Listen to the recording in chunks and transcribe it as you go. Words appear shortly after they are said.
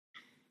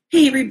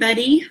Hey,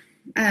 everybody.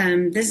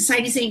 This is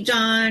Heidi St.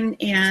 John,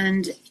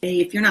 and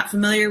if you're not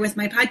familiar with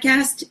my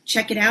podcast,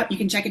 check it out. You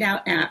can check it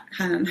out at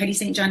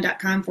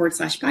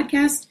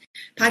HeidiSt.John.com/podcast.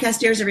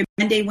 Podcast airs every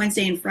Monday,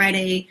 Wednesday, and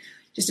Friday,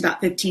 just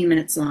about 15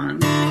 minutes long.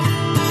 Well,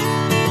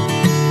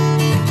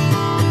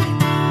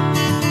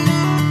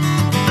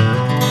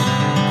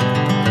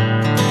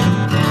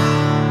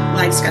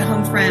 I just got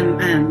home from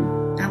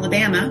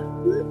Alabama.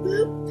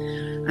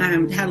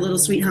 Had a little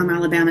sweet home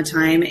Alabama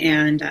time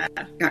and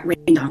got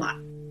rained on a lot.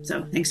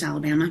 So thanks to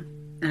Alabama.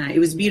 It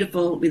was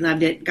beautiful. We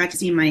loved it. Got to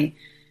see my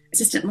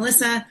assistant,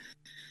 Melissa,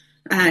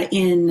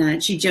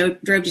 she drove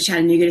to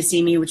Chattanooga to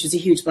see me, which was a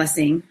huge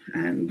blessing.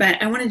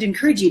 But I wanted to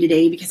encourage you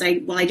today because I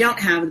don't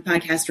have the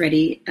podcast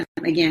ready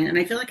again. And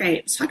I feel like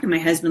I was talking to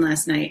my husband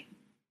last night.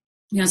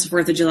 It's the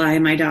 4th of July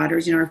and my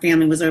daughters, our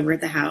family was over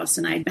at the house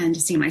and I'd been to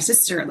see my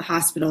sister at the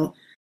hospital,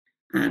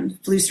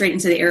 flew straight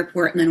into the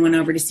airport and then went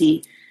over to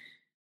see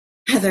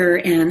Heather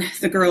and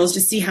the girls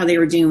to see how they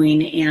were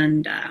doing.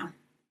 And,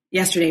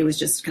 yesterday was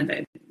just kind of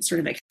a sort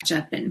of a catch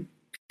up, and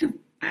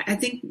I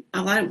think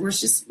a lot of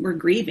we're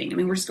grieving. I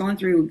mean, we're just going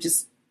through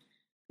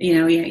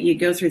you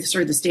go through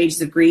sort of the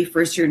stages of grief.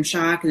 First, you're in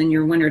shock, and then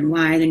you're wondering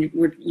why. Then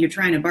you're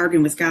trying to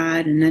bargain with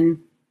God, and then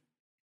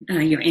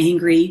you're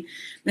angry,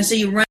 and so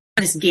you run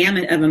this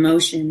gamut of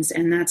emotions,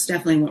 and that's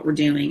definitely what we're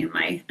doing.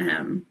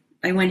 And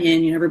I went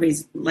in,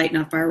 everybody's lighting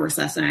off fireworks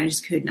last night. I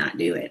just could not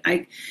do it.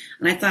 I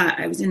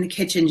thought I was in the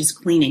kitchen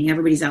just cleaning.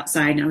 Everybody's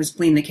outside, and I was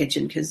cleaning the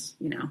kitchen because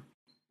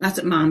that's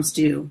what moms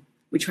do.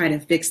 We try to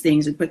fix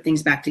things and put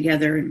things back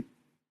together. And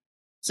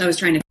so I was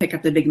trying to pick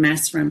up the big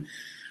mess from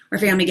our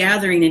family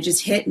gathering. It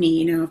just hit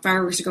me,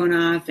 fireworks are going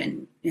off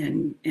and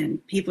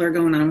people are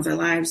going on with their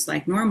lives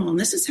like normal. And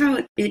this is how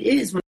it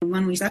is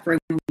when we suffer,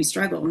 when we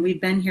struggle. And we've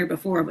been here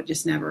before, but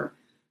just never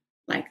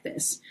like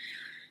this.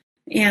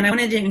 And I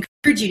wanted to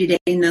encourage you today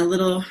in the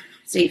little,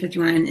 it's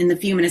 8:51, in the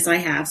few minutes I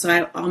have.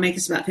 So I'll make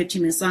this about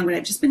 15 minutes long, but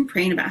I've just been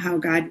praying about how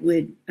God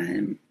would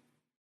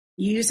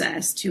use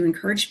us to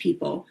encourage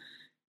people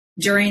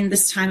during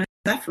this time of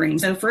suffering.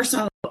 So first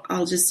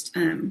I'll just,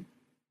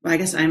 I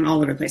guess I'm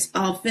all over the place.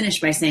 I'll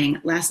finish by saying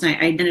last night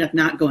I ended up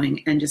not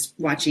going and just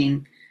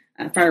watching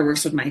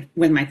fireworks with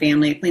my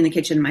family. I cleaned the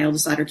kitchen. My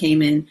oldest daughter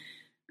came in.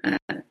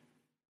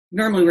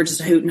 Normally we're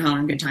just a hoot and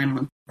hollering good time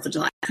on 4th of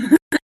July. And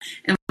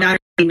my daughter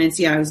came in to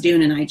see how I was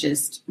doing, and I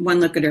just, one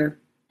look at her,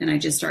 and I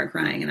just started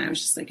crying. And I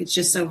was just like, it's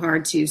just so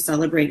hard to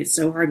celebrate. It's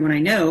so hard when I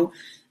know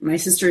my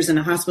sister's in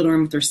a hospital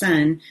room with her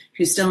son,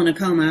 who's still in a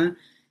coma,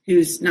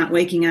 who's not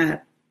waking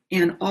up,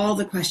 and all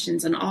the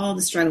questions and all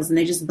the struggles, and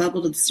they just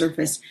bubble to the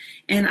surface.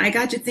 And I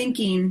got to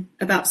thinking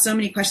about so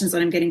many questions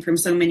that I'm getting from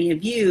so many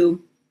of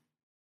you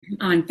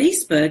on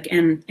Facebook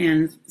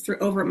and through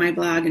over at my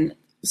blog. And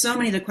so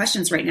many of the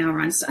questions right now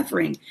are on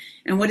suffering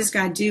and what does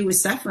God do with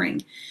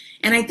suffering?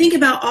 And I think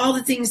about all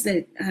the things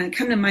that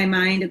come to my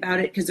mind about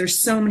it, because there's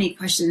so many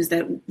questions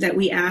that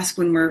we ask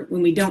when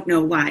we don't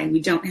know why and we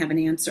don't have an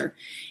answer.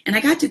 And I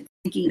got to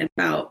thinking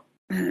about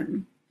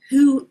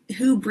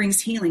who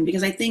brings healing,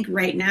 because I think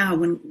right now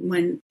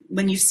when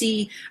you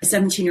see a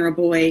 17-year-old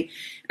boy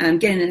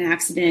get in an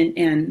accident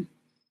and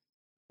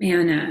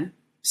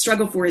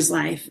struggle for his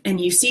life,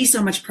 and you see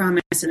so much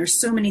promise, and there's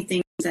so many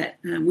things that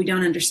we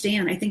don't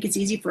understand, I think it's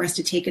easy for us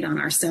to take it on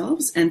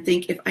ourselves and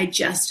think, if I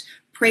just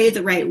pray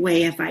the right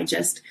way, if I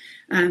just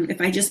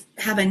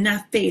have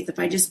enough faith, if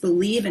I just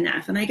believe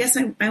enough. And I guess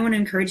I want to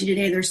encourage you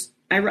today.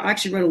 I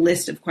actually wrote a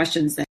list of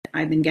questions that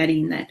I've been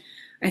getting that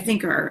I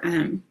think are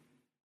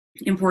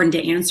important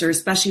to answer,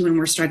 especially when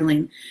we're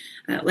struggling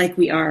like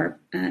we are.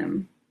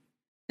 And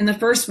the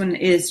first one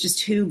is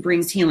just, who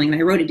brings healing?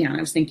 And I wrote it down.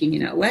 I was thinking,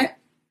 what?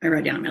 I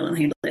wrote down my little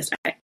handle list.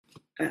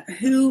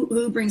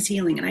 Who brings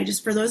healing? And I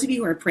just, for those of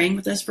you who are praying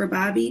with us for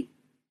Bobby,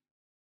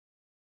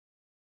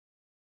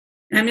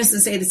 and I'm just going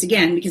to say this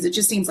again, because it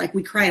just seems like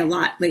we cry a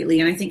lot lately.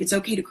 And I think it's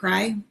okay to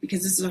cry,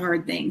 because this is a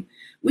hard thing.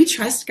 We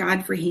trust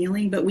God for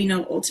healing, but we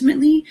know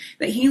ultimately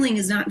that healing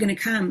is not going to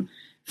come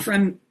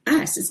from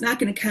us. It's not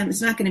going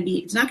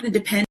to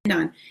depend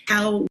on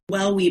how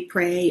well we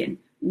pray and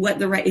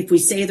if we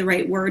say the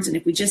right words, and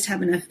if we just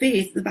have enough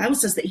faith. The Bible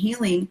says that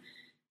healing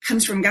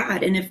comes from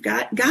God. And if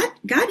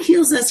God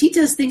heals us, he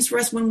does things for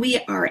us when we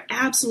are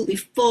absolutely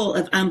full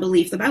of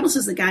unbelief. The Bible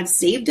says that God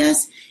saved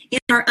us in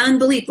our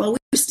unbelief while we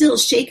were still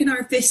shaking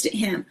our fist at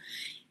him.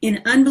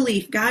 In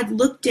unbelief, God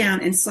looked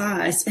down and saw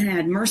us and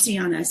had mercy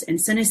on us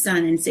and sent his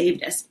son and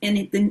saved us.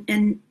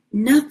 And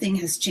nothing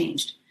has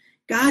changed.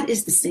 God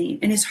is the same,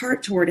 and his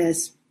heart toward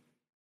us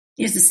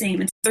is the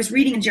same. And so I was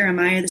reading in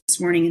Jeremiah this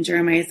morning, in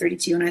Jeremiah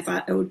 32, and I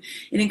thought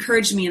it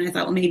encouraged me, and I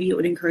thought, well, maybe it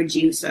would encourage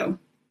you. So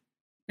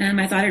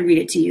I thought I'd read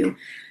it to you.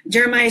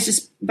 Jeremiah's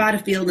just bought a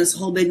field, this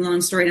whole big long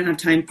story. I don't have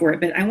time for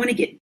it, but I want to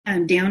get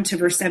down to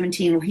verse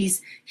 17, where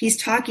he's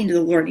talking to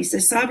the Lord. He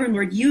says, "Sovereign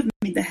Lord, you have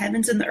made the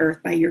heavens and the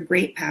earth by your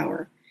great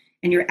power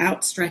and your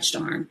outstretched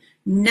arm.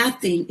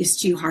 Nothing is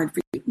too hard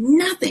for you.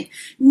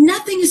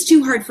 Nothing is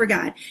too hard for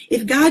God.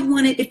 If God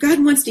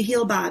wants to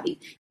heal Bobby,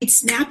 he'd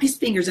snap his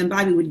fingers and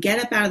Bobby would get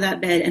up out of that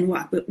bed and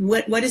walk. But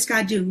what is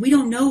God doing? We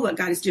don't know what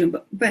God is doing,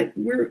 but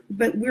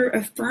we're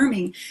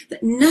affirming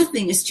that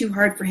nothing is too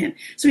hard for him.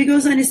 So he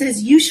goes on and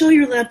says, you show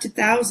your love to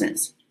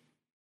thousands,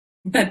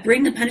 but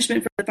bring the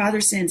punishment for the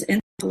father's sins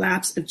and the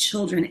lapse of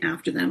children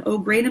after them. O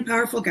great and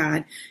powerful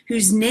God,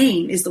 whose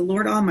name is the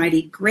Lord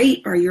Almighty,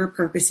 great are your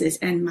purposes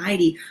and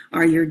mighty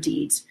are your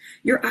deeds.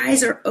 Your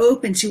eyes are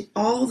open to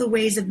all the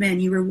ways of men.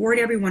 You reward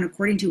everyone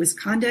according to his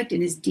conduct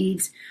and his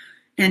deeds,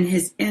 and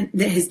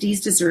that his deeds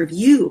deserve.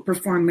 You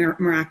perform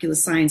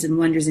miraculous signs and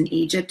wonders in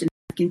Egypt and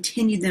have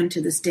continued them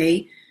to this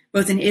day,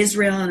 both in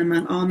Israel and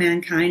among all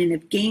mankind, and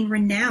have gained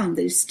renown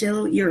that is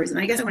still yours. And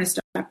I guess I want to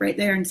stop right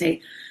there and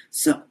say,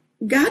 so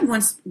God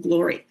wants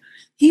glory.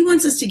 He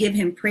wants us to give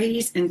him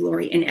praise and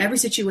glory in every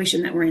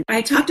situation that we're in.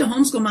 I talk to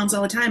homeschool moms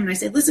all the time, and I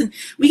say, listen,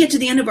 we get to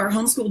the end of our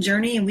homeschool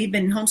journey, and we've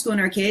been homeschooling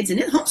our kids, and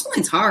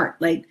homeschooling's hard.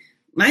 Like,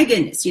 my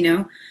goodness,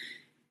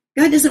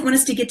 God doesn't want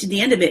us to get to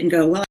the end of it and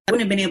go, well, I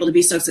wouldn't have been able to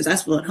be so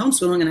successful at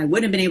homeschooling, and I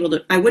wouldn't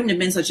have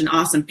been such an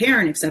awesome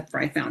parent except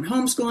for I found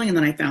homeschooling, and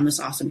then I found this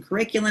awesome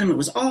curriculum. It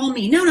was all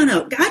me. No.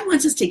 God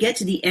wants us to get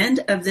to the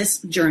end of this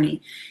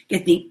journey,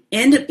 get the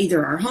end of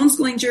either our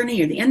homeschooling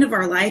journey or the end of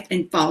our life,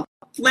 and fall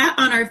flat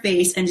on our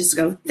face and just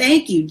go,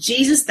 thank you,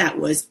 Jesus, that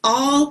was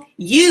all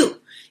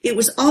you. It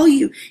was all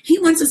you. He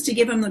wants us to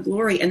give him the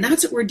glory, and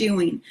that's what we're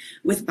doing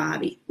with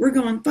Bobby. We're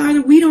going,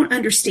 Father, we don't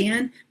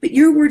understand, but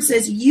your word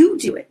says you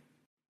do it.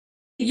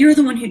 You're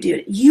the one who did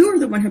it. You're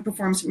the one who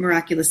performs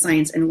miraculous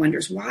signs and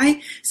wonders.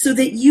 Why? So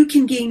that you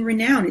can gain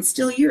renown. It's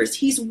still yours.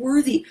 He's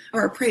worthy of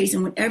our praise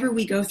in whatever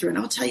we go through. And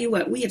I'll tell you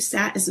what, we have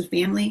sat as a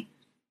family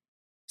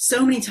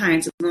so many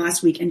times in the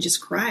last week and just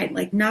cried,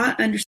 like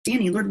not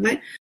understanding, Lord,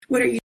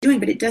 what are you doing?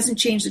 But it doesn't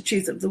change the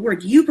truth of the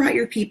word. You brought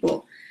your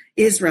people,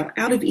 Israel,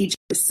 out of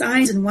Egypt with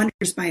signs and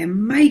wonders by a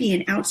mighty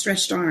and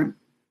outstretched arm.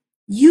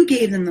 You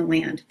gave them the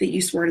land that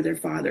you swore to their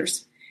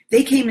fathers.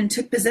 They came and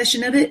took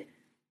possession of it,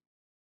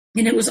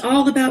 and it was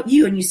all about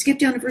you. And you skip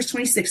down to verse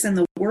 26, and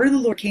the word of the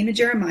Lord came to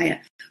Jeremiah,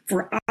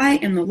 for I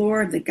am the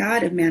Lord, the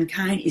God of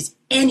mankind. Is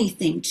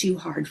anything too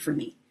hard for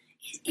me?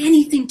 Is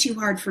anything too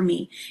hard for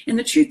me? And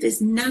the truth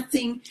is,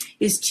 nothing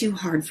is too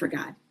hard for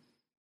God.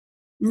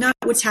 Not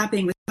what's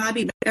happening with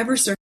Bobby, whatever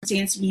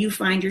circumstance you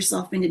find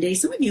yourself in today.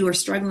 Some of you are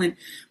struggling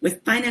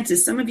with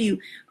finances. Some of you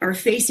are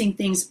facing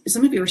things.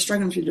 Some of you are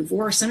struggling through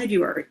divorce. Some of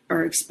you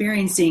are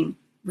experiencing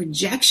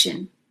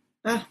rejection.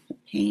 The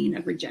pain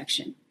of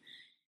rejection.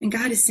 And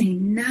God is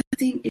saying,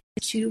 nothing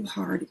is too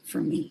hard for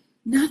me.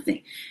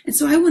 Nothing. And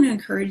so I want to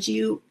encourage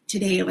you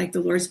today, like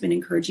the Lord's been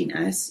encouraging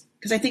us,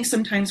 because I think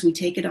sometimes we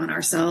take it on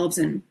ourselves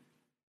and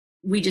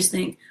we just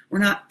think we're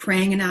not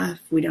praying enough.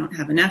 We don't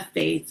have enough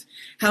faith.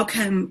 How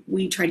come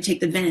we tried to take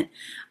the vent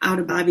out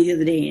of Bobby the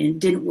other day and it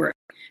didn't work?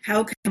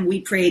 How come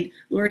we prayed,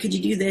 Lord, could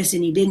you do this?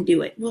 And you didn't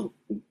do it. Well,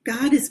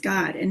 God is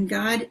God, and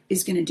God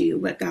is going to do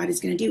what God is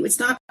going to do. It's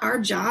not our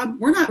job.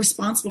 We're not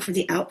responsible for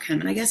the outcome.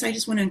 And I guess I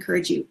just want to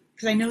encourage you,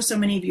 because I know so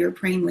many of you are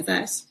praying with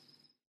us.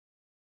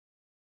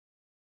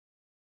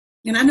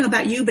 And I don't know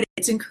about you, but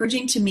it's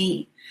encouraging to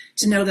me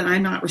to know that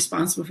I'm not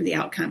responsible for the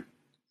outcome.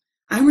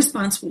 I'm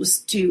responsible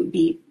to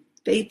be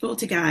faithful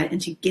to God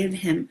and to give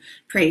him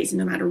praise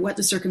no matter what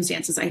the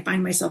circumstances I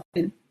find myself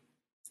in.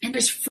 And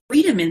there's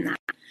freedom in that.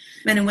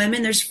 Men and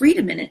women, there's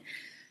freedom in it.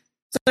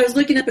 So I was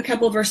looking up a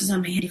couple of verses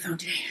on my handy phone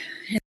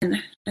today.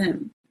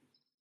 And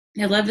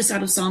I love this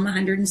out of Psalm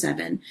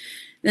 107.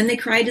 Then they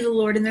cried to the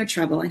Lord in their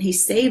trouble, and he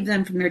saved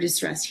them from their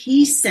distress.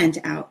 He sent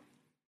out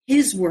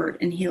his word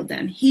and healed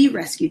them. He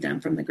rescued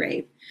them from the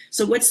grave.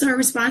 So what's our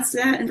response to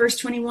that? In verse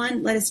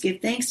 21, let us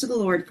give thanks to the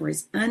Lord for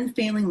his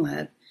unfailing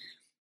love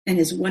and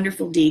his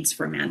wonderful deeds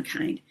for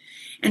mankind.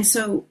 And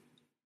so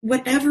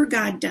whatever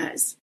God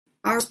does,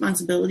 our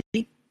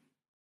responsibility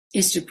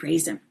is to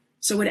praise him.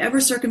 So whatever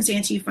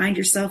circumstance you find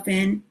yourself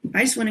in,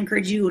 I just want to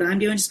encourage you, what I'm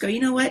doing, just go, you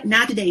know what?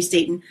 Not today,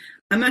 Satan.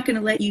 I'm not going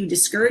to let you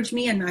discourage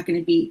me. I'm not going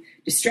to be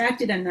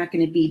distracted. I'm not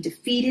going to be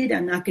defeated.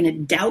 I'm not going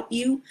to doubt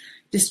you.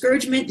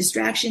 Discouragement,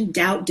 distraction,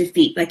 doubt,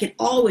 defeat. Like it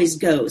always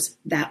goes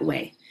that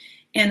way.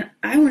 And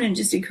I want to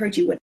just encourage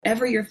you,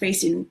 whatever you're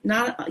facing,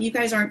 not you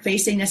guys aren't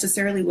facing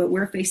necessarily what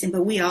we're facing,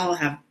 but we all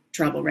have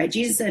trouble, right?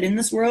 Jesus said, in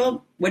this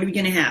world, what are we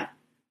going to have?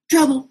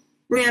 Trouble.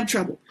 We're going to have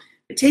trouble.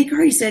 But take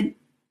heart, he said,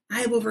 I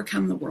have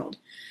overcome the world.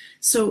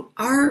 So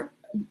our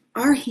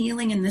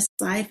healing in this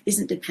life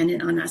isn't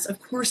dependent on us.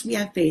 Of course, we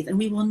have faith, and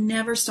we will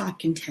never stop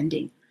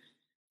contending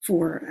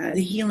for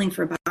the healing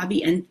for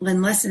Bobby, and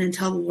unless and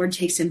until the Lord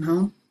takes him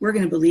home, we're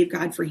going to believe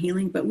God for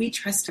healing. But we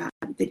trust God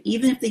that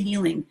even if the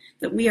healing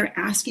that we are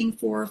asking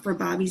for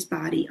Bobby's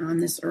body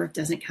on this earth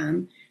doesn't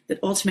come, that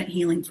ultimate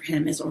healing for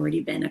him has already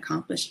been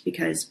accomplished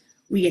because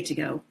we get to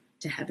go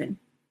to heaven.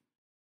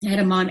 I had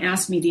a mom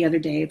ask me the other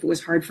day if it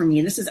was hard for me.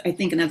 And this is, I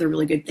think, another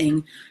really good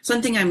thing.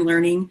 Something I'm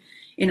learning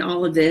in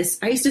all of this.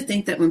 I used to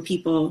think that when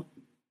people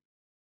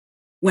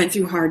went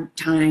through hard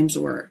times,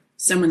 or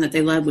someone that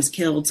they loved was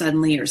killed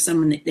suddenly, or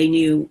someone that they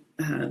knew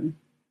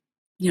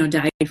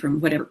died from for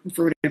whatever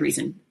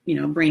reason,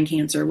 brain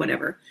cancer or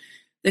whatever,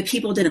 that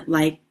people didn't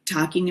like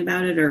talking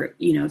about it, or,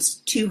 it's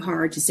too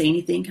hard to say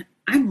anything.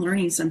 I'm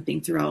learning something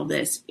through all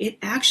this. It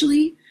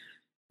actually,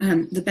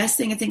 the best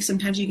thing I think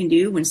sometimes you can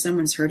do when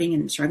someone's hurting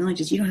and struggling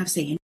is you don't have to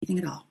say anything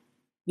at all.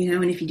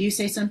 And if you do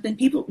say something,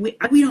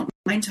 we don't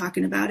mind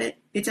talking about it.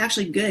 It's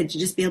actually good to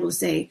just be able to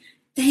say,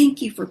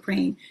 thank you for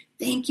praying.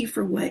 Thank you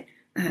for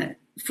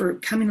for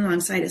coming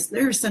alongside us.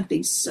 There is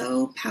something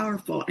so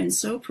powerful and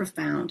so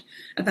profound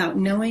about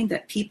knowing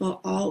that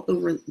people all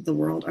over the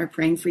world are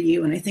praying for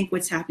you. And I think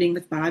what's happening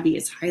with Bobby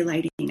is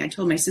highlighting. I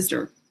told my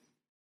sister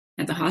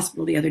at the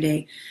hospital the other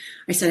day,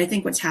 I said, I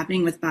think what's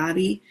happening with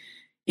Bobby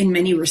in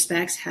many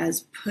respects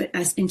has put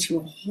us into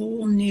a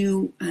whole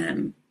new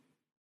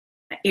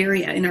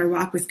area in our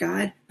walk with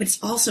God, but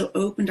it's also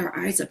opened our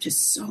eyes up to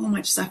so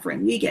much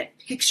suffering. We get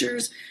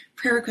pictures,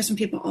 prayer requests from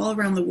people all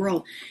around the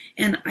world.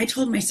 And I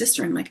told my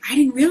sister, I'm like, I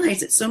didn't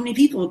realize that so many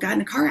people got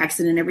in a car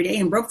accident every day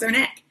and broke their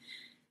neck.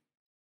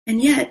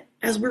 And yet,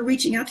 as we're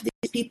reaching out to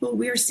these people,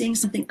 we are seeing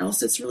something else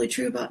that's really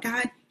true about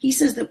God. He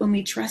says that when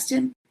we trust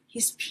him,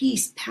 his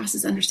peace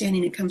passes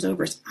understanding and comes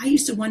over us. I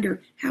used to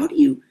wonder, how do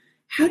you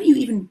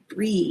even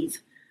breathe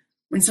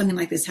when something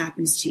like this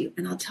happens to you?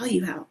 And I'll tell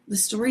you how. The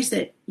stories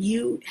that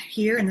you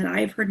hear and that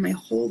I've heard my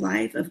whole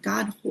life of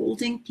God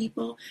holding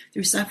people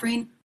through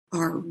suffering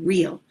are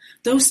real.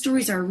 Those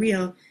stories are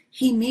real.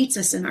 He meets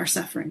us in our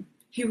suffering.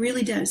 He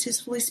really does.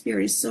 His Holy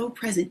Spirit is so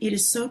present. It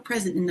is so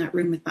present in that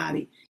room with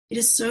Bobby. It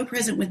is so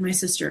present with my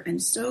sister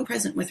and so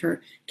present with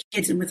her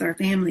kids and with our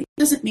family. It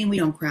doesn't mean we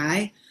don't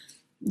cry.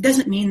 It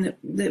doesn't mean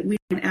that we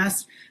don't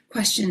ask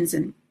questions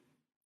and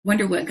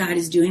wonder what God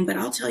is doing. But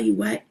I'll tell you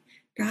what,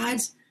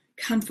 God's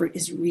comfort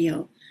is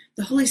real.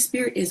 The Holy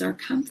Spirit is our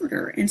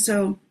comforter. And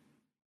so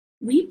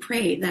we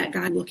pray that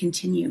God will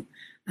continue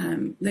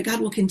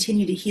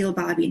to heal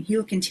Bobby, and he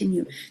will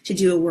continue to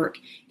do a work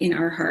in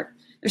our heart.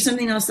 There's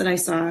something else that I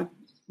saw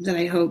that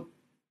I hope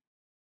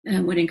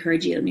would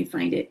encourage you. Let me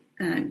find it.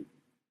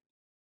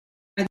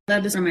 I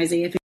love this from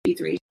Isaiah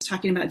 53. It's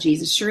talking about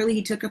Jesus. Surely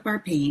he took up our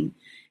pain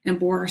and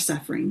bore our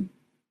suffering,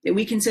 that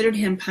we considered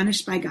him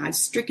punished by God,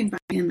 stricken by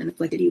him and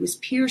afflicted. He was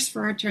pierced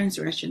for our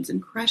transgressions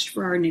and crushed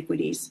for our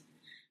iniquities.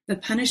 The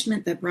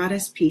punishment that brought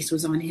us peace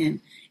was on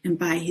him, and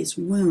by his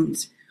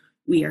wounds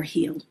we are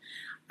healed.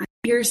 I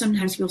hear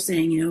sometimes people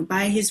saying,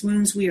 by his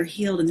wounds we are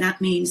healed, and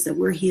that means that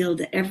we're healed,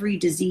 that every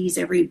disease,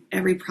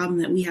 every problem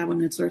that we have on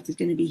this earth is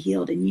going to be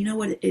healed. And you know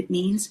what it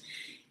means?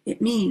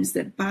 It means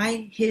that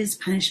by his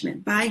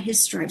punishment, by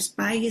his stripes,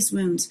 by his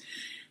wounds,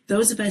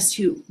 those of us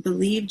who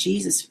believe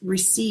Jesus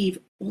receive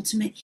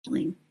ultimate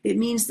healing. It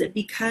means that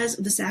because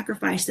of the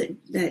sacrifice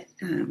that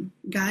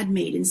God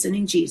made in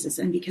sending Jesus,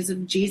 and because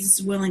of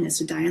Jesus' willingness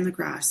to die on the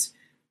cross,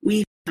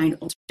 we find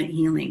ultimate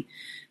healing.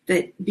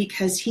 That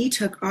because he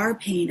took our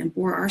pain and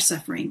bore our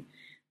suffering,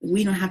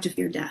 we don't have to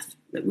fear death,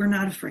 that we're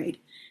not afraid.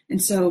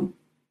 And so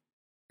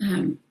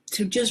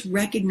to just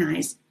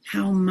recognize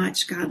how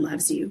much God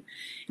loves you.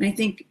 And I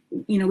think,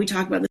 we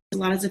talk about this a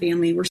lot as a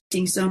family. We're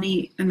seeing so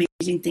many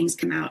amazing things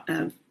come out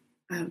of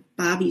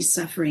Bobby's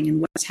suffering and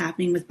what's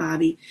happening with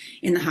Bobby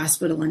in the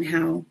hospital, and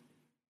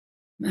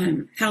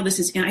how this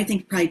is, and I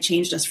think probably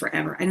changed us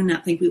forever. I do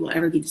not think we will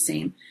ever be the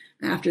same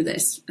after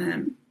this.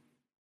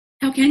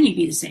 How can you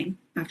be the same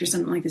after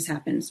something like this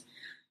happens?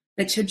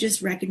 But to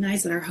just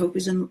recognize that our hope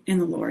is in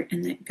the Lord,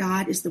 and that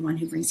God is the one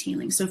who brings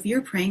healing. So if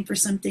you're praying for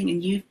something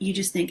and you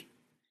just think,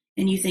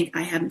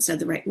 I haven't said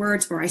the right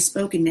words, or I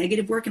spoke a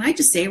negative word, can I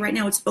just say right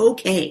now, it's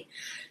okay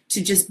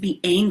to just be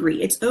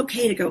angry. It's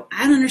okay to go,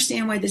 I don't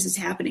understand why this is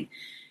happening.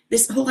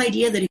 This whole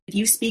idea that if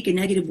you speak a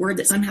negative word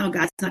that somehow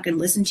God's not going to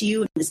listen to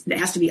you, and it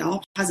has to be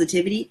all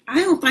positivity, I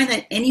don't find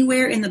that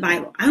anywhere in the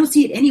Bible. I don't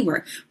see it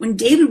anywhere. When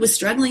David was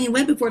struggling, he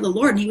went before the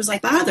Lord and he was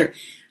like, Father,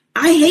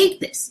 I hate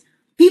this.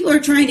 People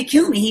are trying to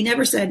kill me. He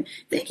never said,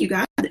 thank you,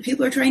 God, that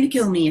people are trying to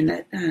kill me, and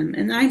that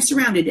and I'm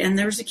surrounded, and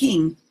there's a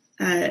king,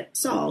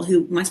 Saul,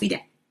 who wants me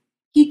dead.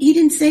 He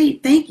didn't say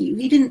thank you.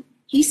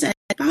 He said,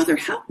 Father,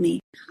 help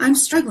me. I'm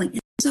struggling.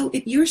 And so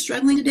if you're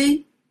struggling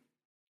today,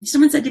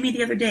 someone said to me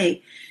the other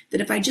day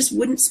that if I just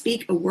wouldn't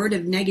speak a word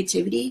of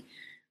negativity,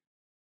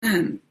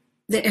 that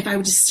if I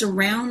would just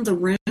surround the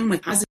room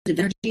with positive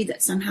energy,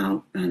 that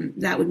somehow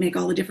that would make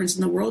all the difference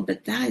in the world.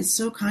 But that is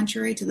so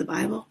contrary to the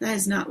Bible. That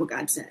is not what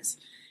God says.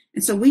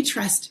 And so we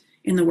trust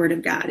in the word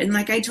of God. And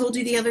like I told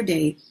you the other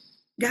day,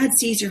 God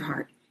sees your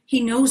heart. He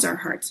knows our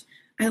hearts.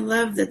 I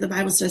love that the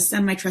Bible says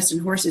some might trust in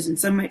horses and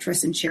some might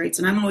trust in chariots.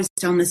 And I'm always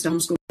telling this to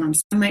homeschool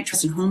moms. Some might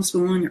trust in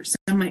homeschooling, or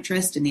some might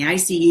trust in the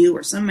ICU,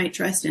 or some might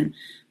trust in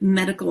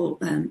medical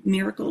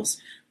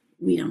miracles.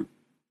 We don't.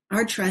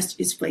 Our trust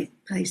is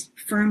placed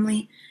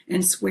firmly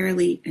and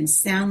squarely and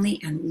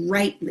soundly and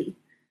rightly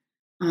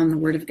on the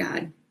word of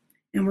God.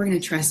 And we're going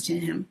to trust in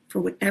him for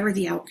whatever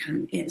the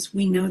outcome is.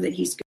 We know that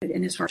he's good,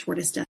 and his heart toward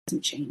us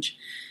doesn't change.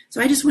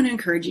 So I just want to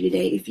encourage you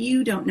today, if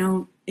you don't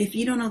know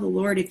the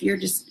Lord, if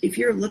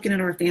you're looking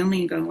at our family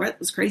and going, what,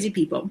 those crazy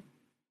people,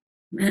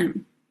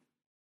 God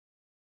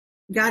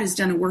has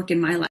done a work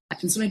in my life.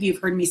 And some of you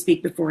have heard me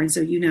speak before, and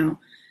so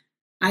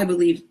I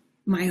believe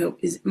my hope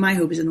is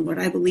in the Lord.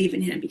 I believe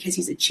in him because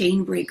he's a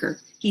chain breaker.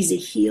 He's a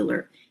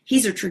healer.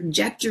 He's a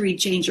trajectory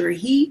changer.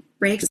 He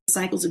breaks the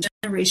cycles of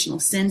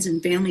generational sins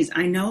and families.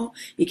 I know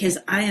because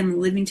I am a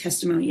living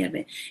testimony of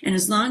it. And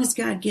as long as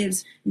God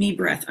gives me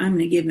breath, I'm going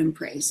to give him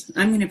praise.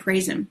 I'm going to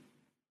praise him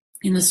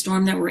in the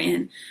storm that we're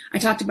in. I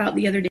talked about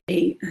the other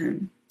day,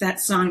 that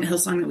song, the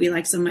Hillsong that we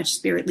like so much,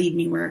 Spirit Lead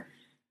Me, where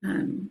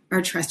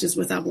our trust is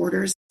without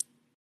borders.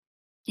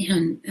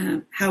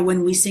 And how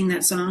when we sing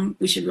that song,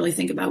 we should really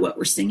think about what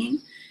we're singing.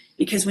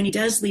 Because when he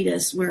does lead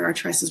us where our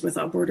trust is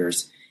without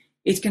borders,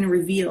 it's going to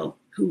reveal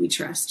who we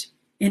trust.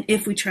 And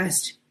if we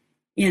trust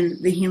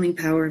in the healing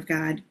power of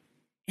God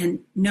and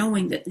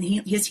knowing that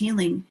his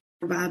healing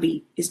for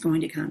Bobby is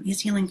going to come,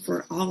 his healing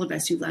for all of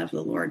us who love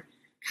the Lord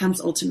comes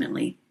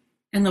ultimately.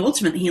 And the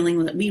ultimate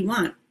healing that we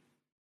want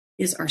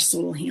is our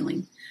soul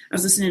healing. I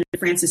was listening to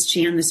Francis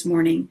Chan this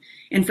morning,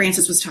 and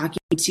Francis was talking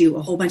to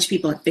a whole bunch of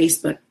people at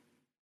Facebook.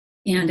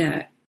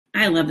 And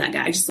I love that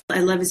guy. I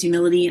love his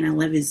humility, and I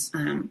love his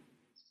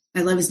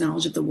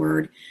knowledge of the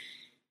word.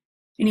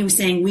 And he was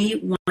saying we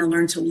want to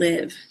learn to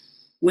live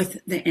with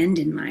the end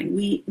in mind.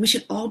 We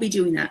should all be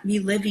doing that. Be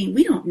living.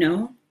 We don't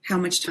know how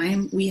much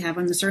time we have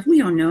on this earth. We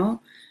don't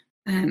know.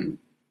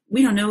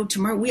 We don't know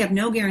tomorrow. We have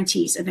no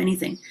guarantees of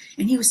anything.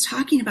 And he was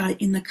talking about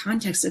it in the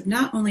context of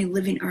not only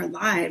living our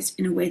lives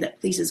in a way that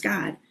pleases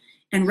God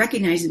and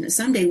recognizing that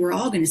someday we're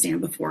all going to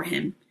stand before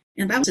him.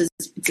 And the Bible says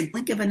it's a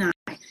blink of an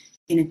eye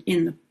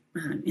in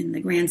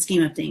the grand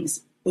scheme of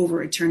things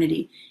over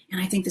eternity.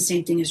 And I think the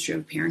same thing is true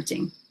of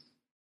parenting.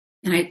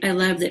 And I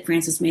love that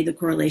Francis made the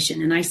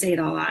correlation. And I say it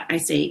all out. I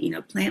say,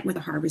 plant with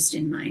a harvest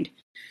in mind,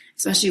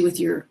 especially with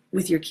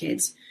your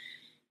kids.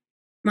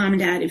 Mom and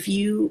Dad, if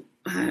you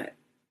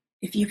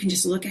can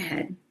just look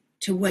ahead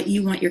to what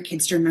you want your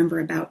kids to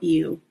remember about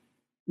you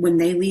when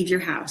they leave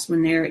your house,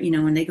 when they're,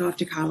 when they go off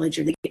to college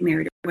or they get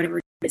married or whatever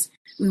it is,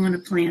 we want to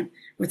plant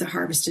with a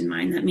harvest in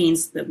mind. That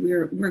means that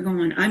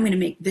I'm going to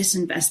make this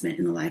investment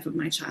in the life of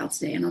my child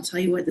today. And I'll tell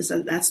you what,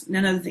 that's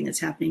another thing that's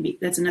happening.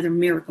 That's another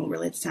miracle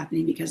really that's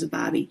happening because of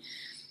Bobby.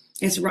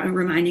 It's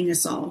reminding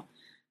us all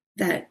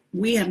that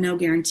we have no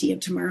guarantee of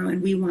tomorrow,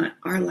 and we want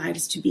our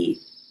lives to be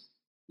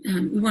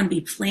we want to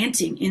be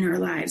planting in our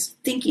lives,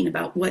 thinking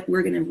about what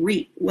we're going to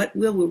reap.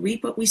 We'll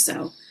reap what we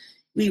sow.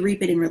 We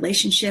reap it in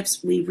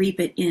relationships. We reap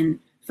it in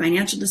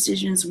financial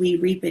decisions. We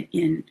reap it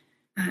in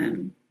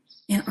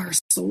our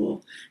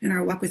soul, in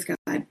our walk with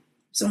God.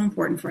 So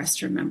important for us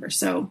to remember.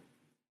 So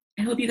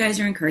I hope you guys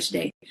are encouraged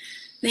today.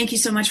 Thank you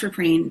so much for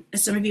praying.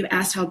 Some of you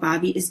asked how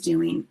Bobby is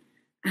doing.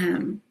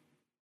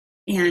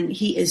 And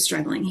he is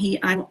struggling.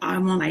 I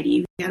won't lie to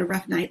you. He had a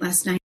rough night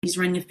last night. He's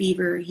running a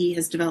fever. He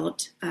has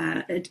developed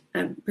a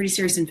pretty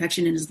serious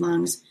infection in his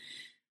lungs.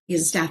 He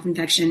has a staph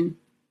infection.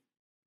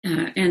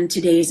 And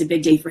today is a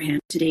big day for him.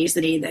 Today is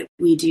the day that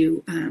we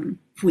do,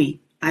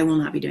 I will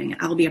not be doing it.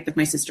 I'll be up with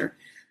my sister.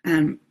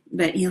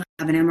 But he'll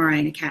have an MRI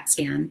and a CAT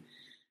scan.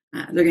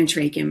 They're going to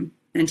trach him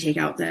and take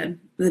out the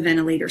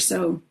ventilator.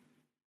 So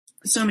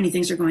many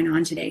things are going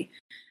on today.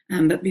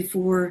 But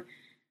before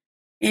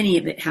any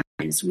of it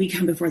happens, we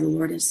come before the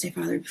Lord and say,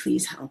 Father,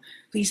 please help.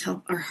 Please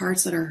help our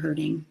hearts that are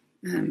hurting.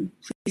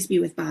 Please be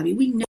with Bobby.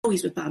 We know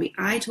he's with Bobby.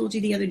 I told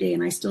you the other day,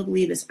 and I still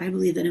believe this. I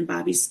believe that in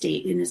Bobby's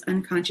state, in his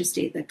unconscious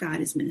state, that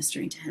God is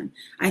ministering to him.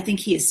 I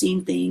think he has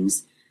seen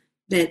things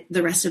that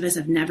the rest of us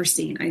have never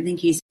seen. I think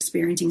he's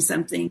experiencing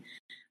something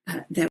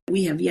that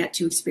we have yet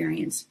to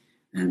experience.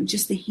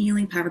 Just the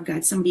healing power of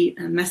God. Somebody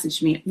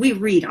messaged me. We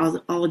read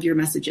all of your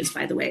messages,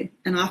 by the way,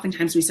 and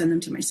oftentimes we send them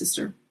to my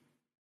sister.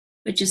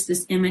 But just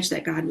this image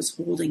that God was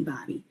holding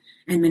Bobby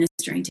and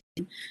ministering to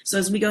him. So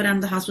as we go down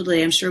to the hospital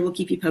today, I'm sure we'll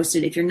keep you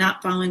posted. If you're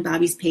not following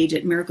Bobby's page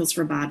at Miracles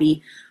for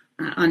Bobby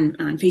on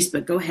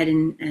Facebook, go ahead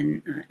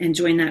and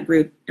join that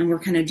group. And we're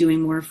kind of doing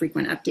more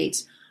frequent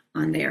updates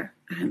on there.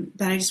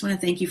 But I just want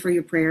to thank you for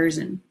your prayers,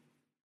 and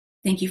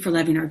thank you for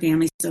loving our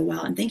family so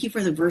well. And thank you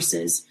for the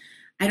verses.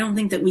 I don't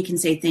think that we can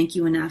say thank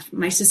you enough.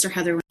 My sister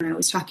Heather, when I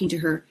was talking to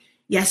her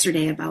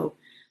yesterday about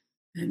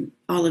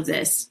all of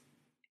this,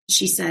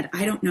 she said,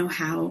 I don't know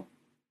how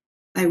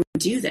I would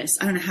do this.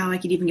 I don't know how I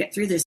could even get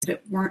through this if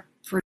it weren't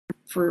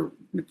for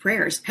the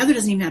prayers. Heather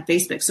doesn't even have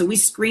Facebook. So we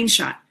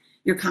screenshot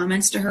your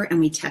comments to her and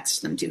we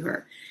text them to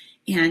her.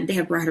 And they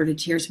have brought her to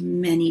tears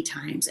many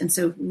times. And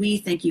so we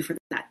thank you for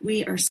that.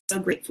 We are so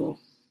grateful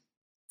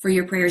for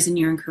your prayers and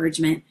your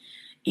encouragement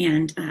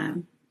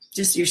and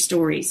just your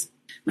stories.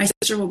 My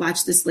sister will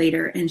watch this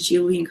later and she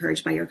will be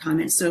encouraged by your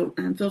comments. So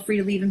feel free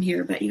to leave them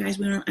here. But you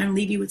guys, I want to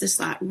leave you with this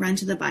thought. Run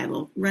to the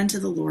Bible. Run to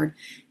the Lord.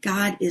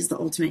 God is the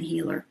ultimate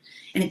healer.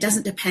 And it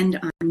doesn't depend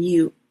on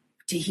you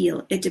to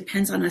heal. It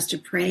depends on us to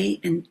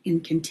pray and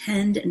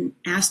contend and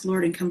ask the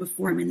Lord and come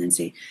before him and then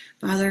say,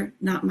 Father,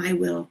 not my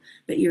will,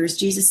 but yours.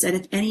 Jesus said,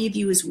 if any of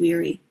you is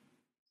weary,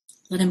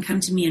 let him come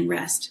to me and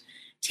rest.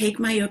 Take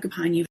my yoke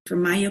upon you, for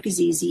my yoke is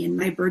easy and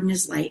my burden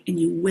is light, and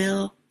you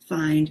will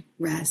find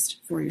rest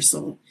for your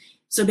soul.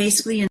 So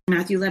basically in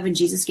Matthew 11,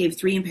 Jesus gave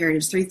 3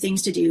 imperatives, 3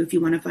 things to do if you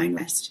want to find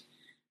rest.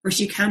 First,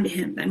 you come to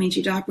him. That means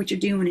you drop what you're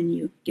doing and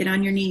you get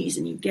on your knees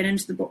and you get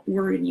into the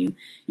word and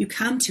you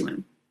come to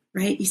him.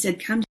 right? He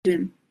said, come to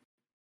him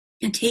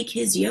and take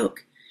his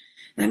yoke.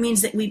 That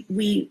means that we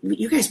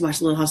you guys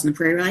watch Little House on the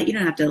Prairie, right? You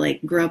don't have to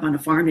like grow up on a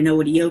farm to know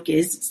what a yoke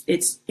is.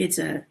 It's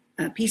a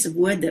piece of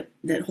wood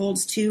that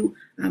holds two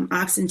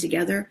oxen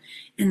together.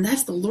 And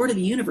that's the Lord of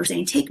the universe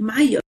saying, take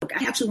my yoke.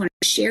 I actually want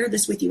to share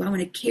this with you. I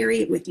want to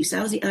carry it with you. So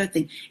that was the other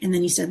thing. And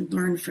then he said,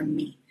 learn from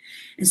me.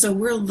 And so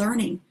we're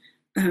learning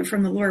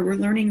from the Lord. We're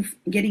learning,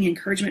 getting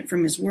encouragement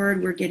from his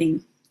word. We're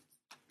getting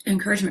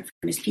encouragement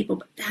from his people.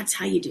 But that's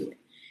how you do it.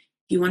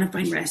 If you want to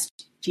find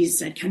rest, Jesus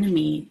said, come to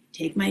me,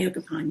 take my yoke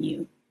upon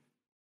you.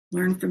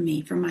 Learn from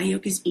me, for my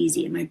yoke is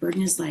easy and my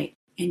burden is light,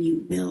 and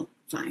you will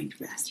find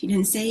rest. He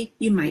didn't say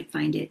you might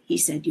find it. He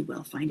said you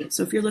will find it.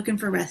 So if you're looking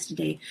for rest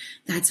today,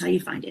 that's how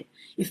you find it.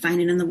 You find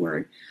it in the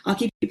Word. I'll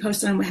keep you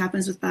posted on what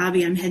happens with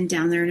Bobby. I'm heading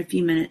down there in a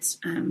few minutes.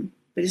 But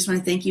I just want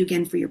to thank you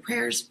again for your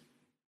prayers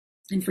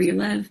and for your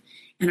love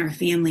and our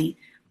family.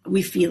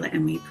 We feel it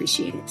and we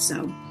appreciate it.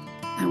 So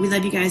we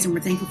love you guys and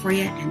we're thankful for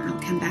you. And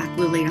I'll come back a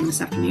little later on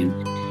this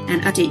afternoon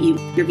and update you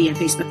either via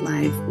Facebook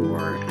Live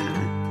or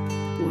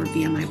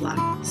via my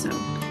blog. So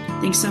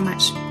thanks so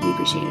much. We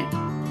appreciate it.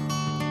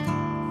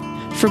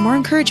 For more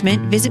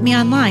encouragement, visit me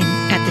online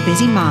at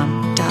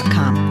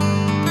thebusymom.com.